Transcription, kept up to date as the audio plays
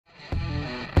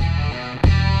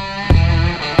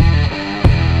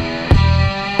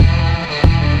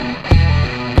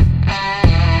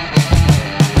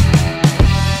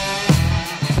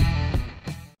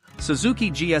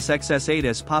Suzuki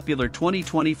GSX-S8S popular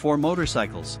 2024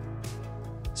 motorcycles.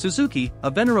 Suzuki, a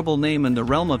venerable name in the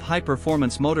realm of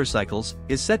high-performance motorcycles,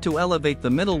 is set to elevate the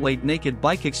middleweight naked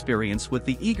bike experience with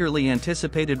the eagerly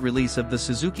anticipated release of the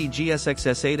Suzuki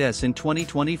GSX-S8S in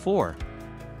 2024.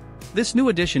 This new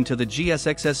addition to the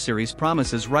GSX-S series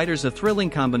promises riders a thrilling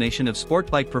combination of sport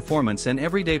bike performance and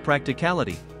everyday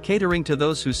practicality, catering to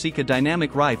those who seek a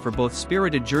dynamic ride for both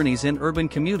spirited journeys and urban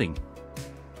commuting.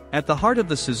 At the heart of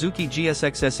the Suzuki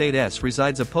GSX-S8S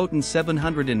resides a potent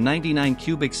 799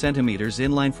 cubic centimeters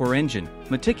inline-4 engine,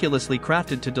 meticulously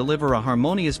crafted to deliver a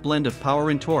harmonious blend of power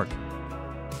and torque.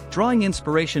 Drawing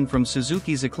inspiration from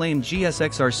Suzuki's acclaimed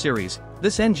GSX-R series,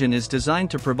 this engine is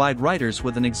designed to provide riders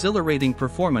with an exhilarating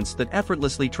performance that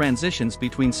effortlessly transitions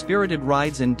between spirited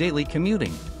rides and daily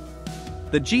commuting.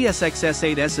 The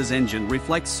GSX-S8S's engine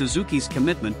reflects Suzuki's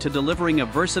commitment to delivering a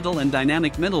versatile and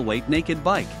dynamic middleweight naked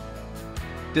bike.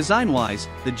 Design-wise,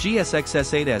 the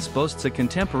GSX-S8S boasts a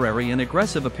contemporary and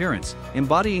aggressive appearance,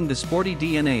 embodying the sporty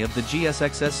DNA of the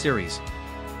GSX-S series.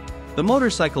 The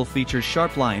motorcycle features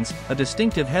sharp lines, a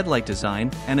distinctive headlight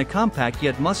design, and a compact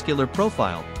yet muscular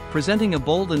profile, presenting a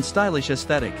bold and stylish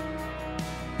aesthetic.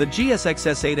 The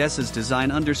GSX-S8S's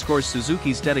design underscores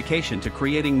Suzuki's dedication to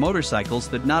creating motorcycles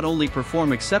that not only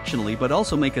perform exceptionally but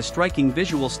also make a striking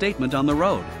visual statement on the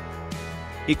road.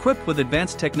 Equipped with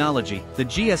advanced technology, the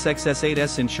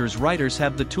GSX-S8S ensures riders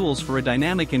have the tools for a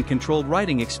dynamic and controlled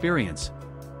riding experience.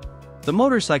 The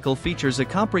motorcycle features a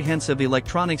comprehensive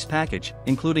electronics package,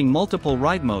 including multiple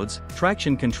ride modes,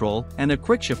 traction control, and a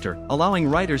quickshifter, allowing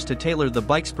riders to tailor the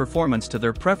bike's performance to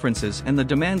their preferences and the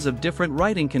demands of different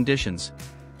riding conditions.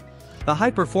 The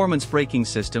high-performance braking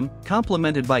system,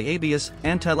 complemented by ABS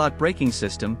anti-lock braking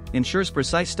system, ensures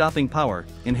precise stopping power,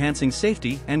 enhancing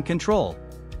safety and control.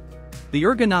 The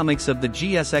ergonomics of the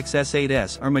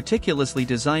GSX-S8S are meticulously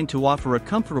designed to offer a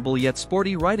comfortable yet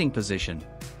sporty riding position.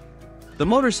 The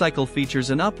motorcycle features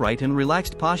an upright and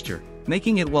relaxed posture,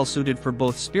 making it well-suited for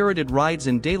both spirited rides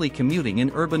and daily commuting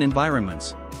in urban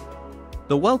environments.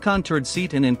 The well-contoured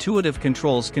seat and intuitive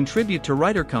controls contribute to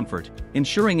rider comfort,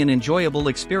 ensuring an enjoyable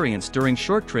experience during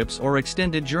short trips or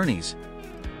extended journeys.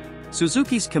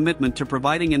 Suzuki's commitment to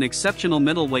providing an exceptional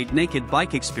middleweight naked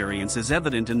bike experience is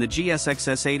evident in the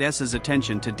GSX-S8S's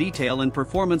attention to detail and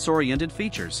performance-oriented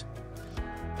features.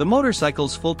 The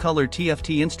motorcycle's full-color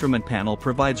TFT instrument panel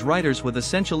provides riders with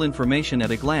essential information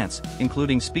at a glance,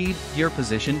 including speed, gear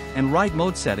position, and ride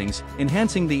mode settings,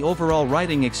 enhancing the overall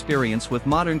riding experience with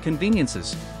modern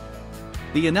conveniences.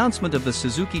 The announcement of the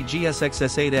Suzuki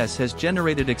GSX-S8S has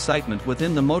generated excitement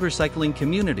within the motorcycling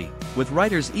community, with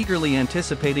riders eagerly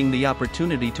anticipating the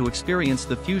opportunity to experience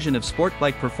the fusion of sport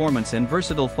bike performance and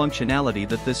versatile functionality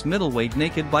that this middleweight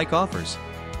naked bike offers.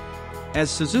 As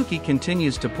Suzuki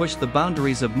continues to push the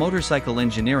boundaries of motorcycle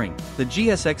engineering, the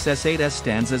GSX-S8S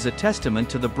stands as a testament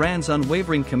to the brand's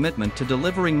unwavering commitment to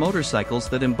delivering motorcycles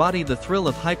that embody the thrill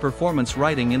of high-performance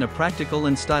riding in a practical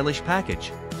and stylish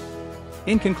package.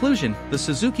 In conclusion, the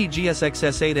Suzuki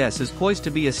GSX-S8S is poised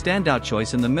to be a standout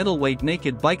choice in the middleweight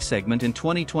naked bike segment in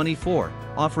 2024,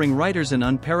 offering riders an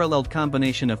unparalleled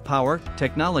combination of power,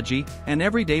 technology, and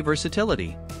everyday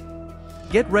versatility.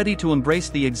 Get ready to embrace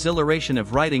the exhilaration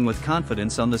of riding with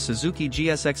confidence on the Suzuki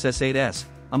GSX-S8S,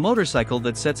 a motorcycle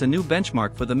that sets a new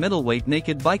benchmark for the middleweight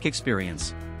naked bike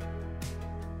experience.